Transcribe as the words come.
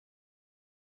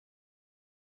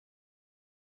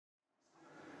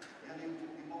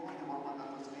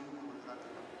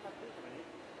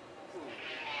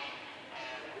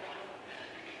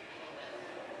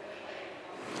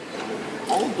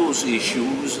those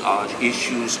issues are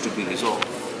issues to be resolved.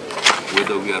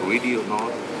 Whether we are ready or not,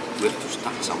 we have to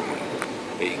start somewhere.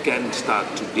 It can start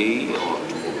today or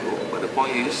tomorrow, but the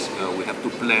point is we have to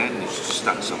plan to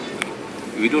start somewhere.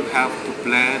 If we don't have to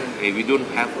plan, if we don't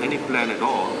have any plan at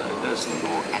all, there's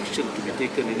no action to be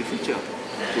taken in the future.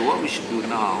 So what we should do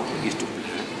now is to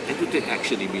plan and to take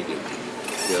action immediately.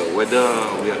 Whether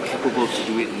we are capable to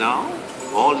do it now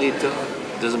or later,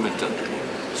 doesn't matter.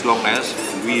 As long as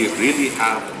we really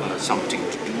have something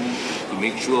to do to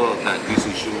make sure that this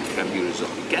issue can be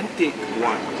resolved. It can take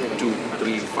 1, 2,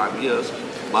 3, 5 years,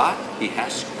 but it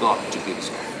has got to be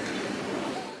resolved.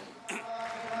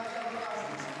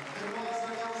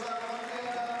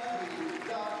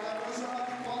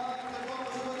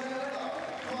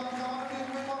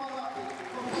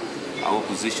 Our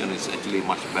position is actually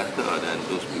much better than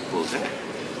those people there.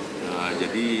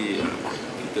 Jadi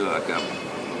kita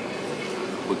akan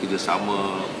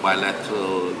bekerjasama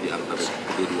bilateral di antara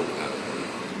kedua negara.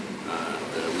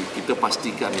 Kita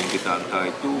pastikan yang kita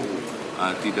hantar itu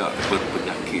tidak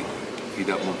berpenyakit,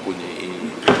 tidak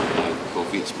mempunyai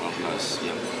COVID-19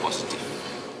 yang positif.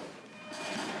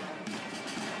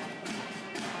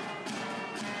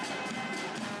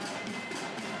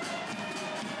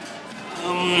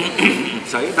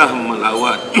 Saya dah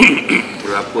melawat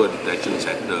beberapa detention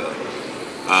center,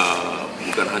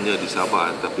 bukan hanya di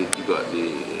Sabah tapi juga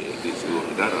di seluruh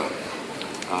negara.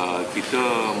 Kita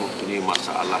mempunyai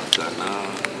masalah kerana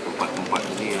tempat-tempat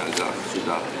ini agak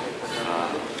sudah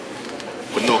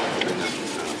penuh dengan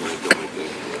mereka-mereka.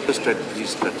 Strategi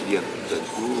yang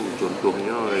tertentu,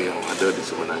 contohnya yang ada di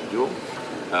Semenanjung,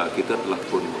 kita telah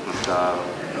pun menghantar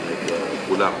mereka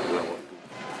pulang dalam waktu.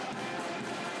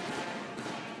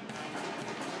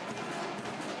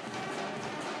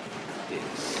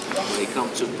 When it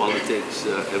comes to politics,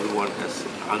 everyone has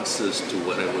answers to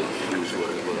whatever issues,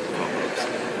 whatever problems,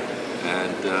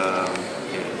 and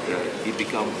it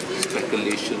becomes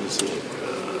speculations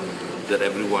that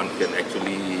everyone can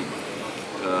actually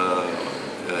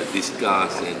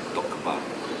discuss and talk about.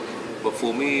 But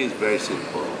for me, it's very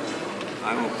simple.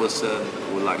 I'm a person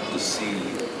who like to see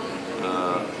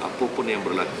apapun yang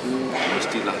berlaku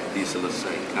mestilah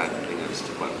diselesaikan dengan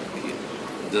secepat mungkin.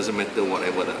 It doesn't matter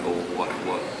whatever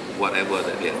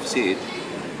that they have said.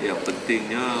 Yang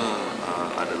pentingnya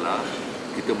adalah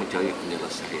kita mencari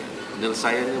penyelesaian.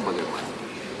 Penyelesaiannya bagaimana?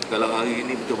 Kalau hari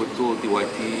ini betul-betul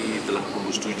TYT telah pun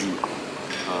bersetuju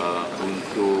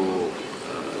untuk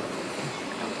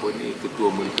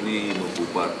Ketua Menteri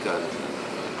membubarkan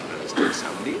State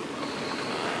Assembly,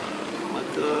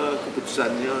 maka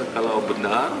keputusannya kalau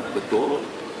benar, betul,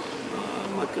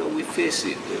 maka we face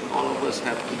it. All of us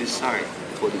have to decide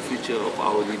for the future of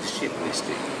our leadership in this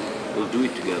state. We'll do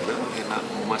it together and nak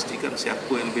memastikan siapa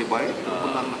yang lebih baik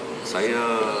menang. Saya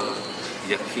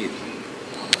yakin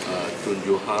Tun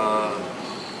Dr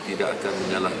tidak akan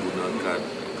menyalahgunakan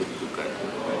kedudukan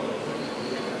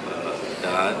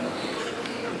dan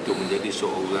untuk menjadi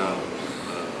seorang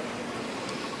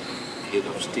head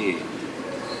of state,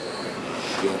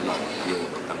 biarlah dia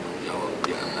bertanggungjawab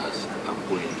di atas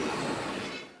apa yang dilakukan.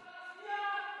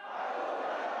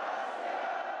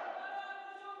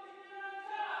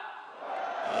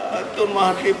 Tun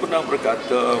Mahathir pernah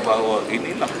berkata bahawa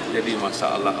inilah jadi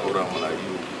masalah orang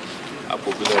Melayu.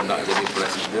 Apabila nak jadi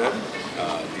presiden,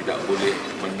 tidak boleh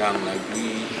menang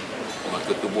lagi,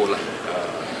 maka tubuhlah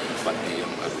parti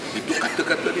yang baru. Itu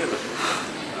kata-kata dia lah.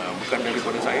 Bukan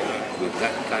daripada saya. With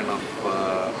that kind of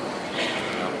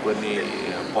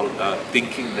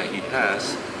thinking that he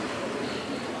has,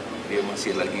 dia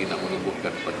masih lagi nak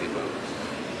menubuhkan parti baru.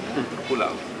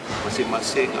 Pulang.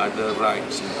 Masing-masing ada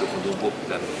rights untuk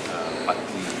menubuhkan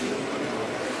parti.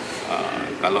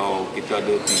 Kalau kita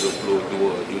ada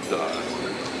 32 juta,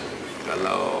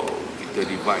 kalau kita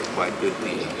divide by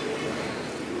 30,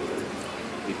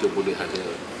 kita boleh ada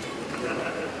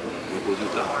 20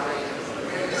 juta,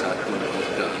 1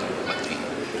 juta parti.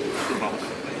 Itu faham?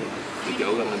 3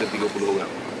 orang ada 30 orang.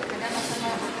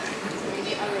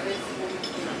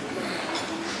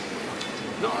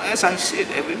 No, as I said,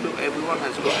 everyone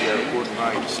has got their own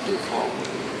rights to form.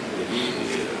 Jadi,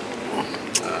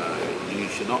 you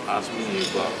should not ask me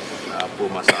about apa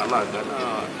masalah,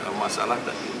 kerana masalah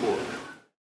tak timbul.